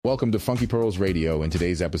Welcome to Funky Pearls Radio. In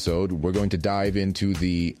today's episode, we're going to dive into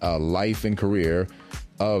the life and career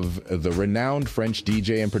of the renowned French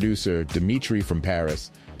DJ and producer Dimitri from Paris.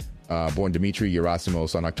 Born Dimitri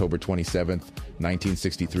Gerasimos on October 27th,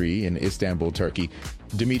 1963 in Istanbul, Turkey,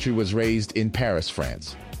 Dimitri was raised in Paris,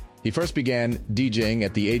 France. He first began DJing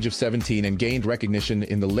at the age of 17 and gained recognition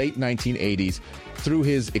in the late 1980s through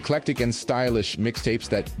his eclectic and stylish mixtapes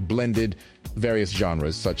that blended various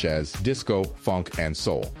genres such as disco, funk, and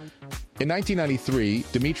soul. In 1993,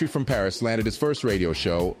 Dimitri from Paris landed his first radio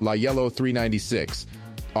show, La Yellow 396,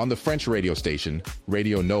 on the French radio station,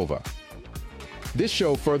 Radio Nova. This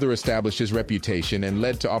show further established his reputation and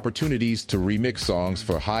led to opportunities to remix songs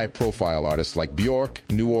for high-profile artists like Björk,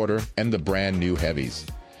 New Order, and the brand new Heavies.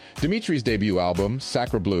 Dimitri's debut album,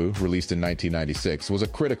 Sacre Bleu, released in 1996, was a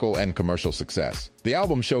critical and commercial success. The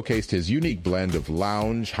album showcased his unique blend of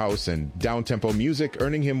lounge, house, and down-tempo music,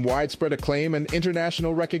 earning him widespread acclaim and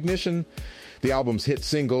international recognition. The album's hit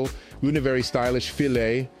single, L'Univers Stylish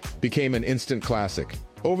Filet, became an instant classic.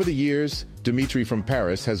 Over the years, Dimitri from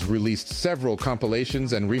Paris has released several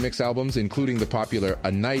compilations and remix albums, including the popular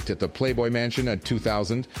A Night at the Playboy Mansion at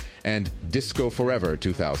 2000 and Disco Forever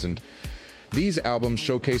 2000. These albums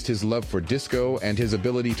showcased his love for disco and his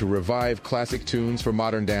ability to revive classic tunes for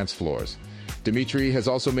modern dance floors. Dimitri has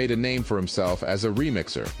also made a name for himself as a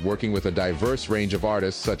remixer, working with a diverse range of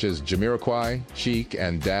artists such as Jamiroquai, Chic,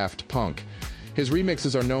 and Daft Punk. His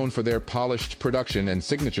remixes are known for their polished production and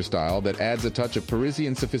signature style that adds a touch of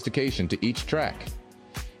Parisian sophistication to each track.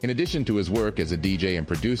 In addition to his work as a DJ and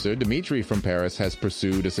producer, Dimitri from Paris has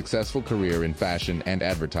pursued a successful career in fashion and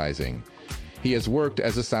advertising. He has worked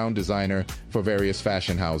as a sound designer for various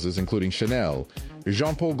fashion houses, including Chanel,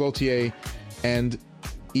 Jean-Paul Gaultier, and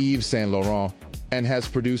Yves Saint Laurent, and has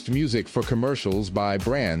produced music for commercials by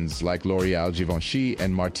brands like L'Oreal, Givenchy,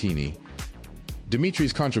 and Martini.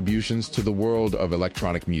 Dimitri's contributions to the world of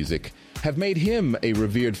electronic music have made him a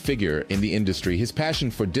revered figure in the industry. His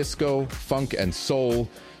passion for disco, funk, and soul,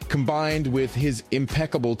 combined with his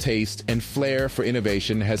impeccable taste and flair for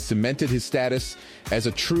innovation, has cemented his status as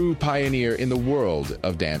a true pioneer in the world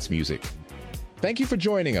of dance music. Thank you for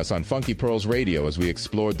joining us on Funky Pearls Radio as we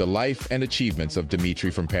explored the life and achievements of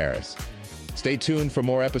Dimitri from Paris. Stay tuned for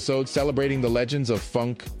more episodes celebrating the legends of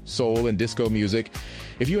funk, soul, and disco music.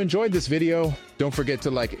 If you enjoyed this video, don't forget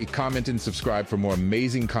to like, comment, and subscribe for more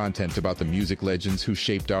amazing content about the music legends who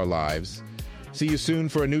shaped our lives. See you soon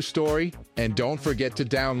for a new story, and don't forget to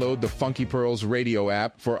download the Funky Pearls Radio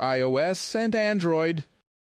app for iOS and Android.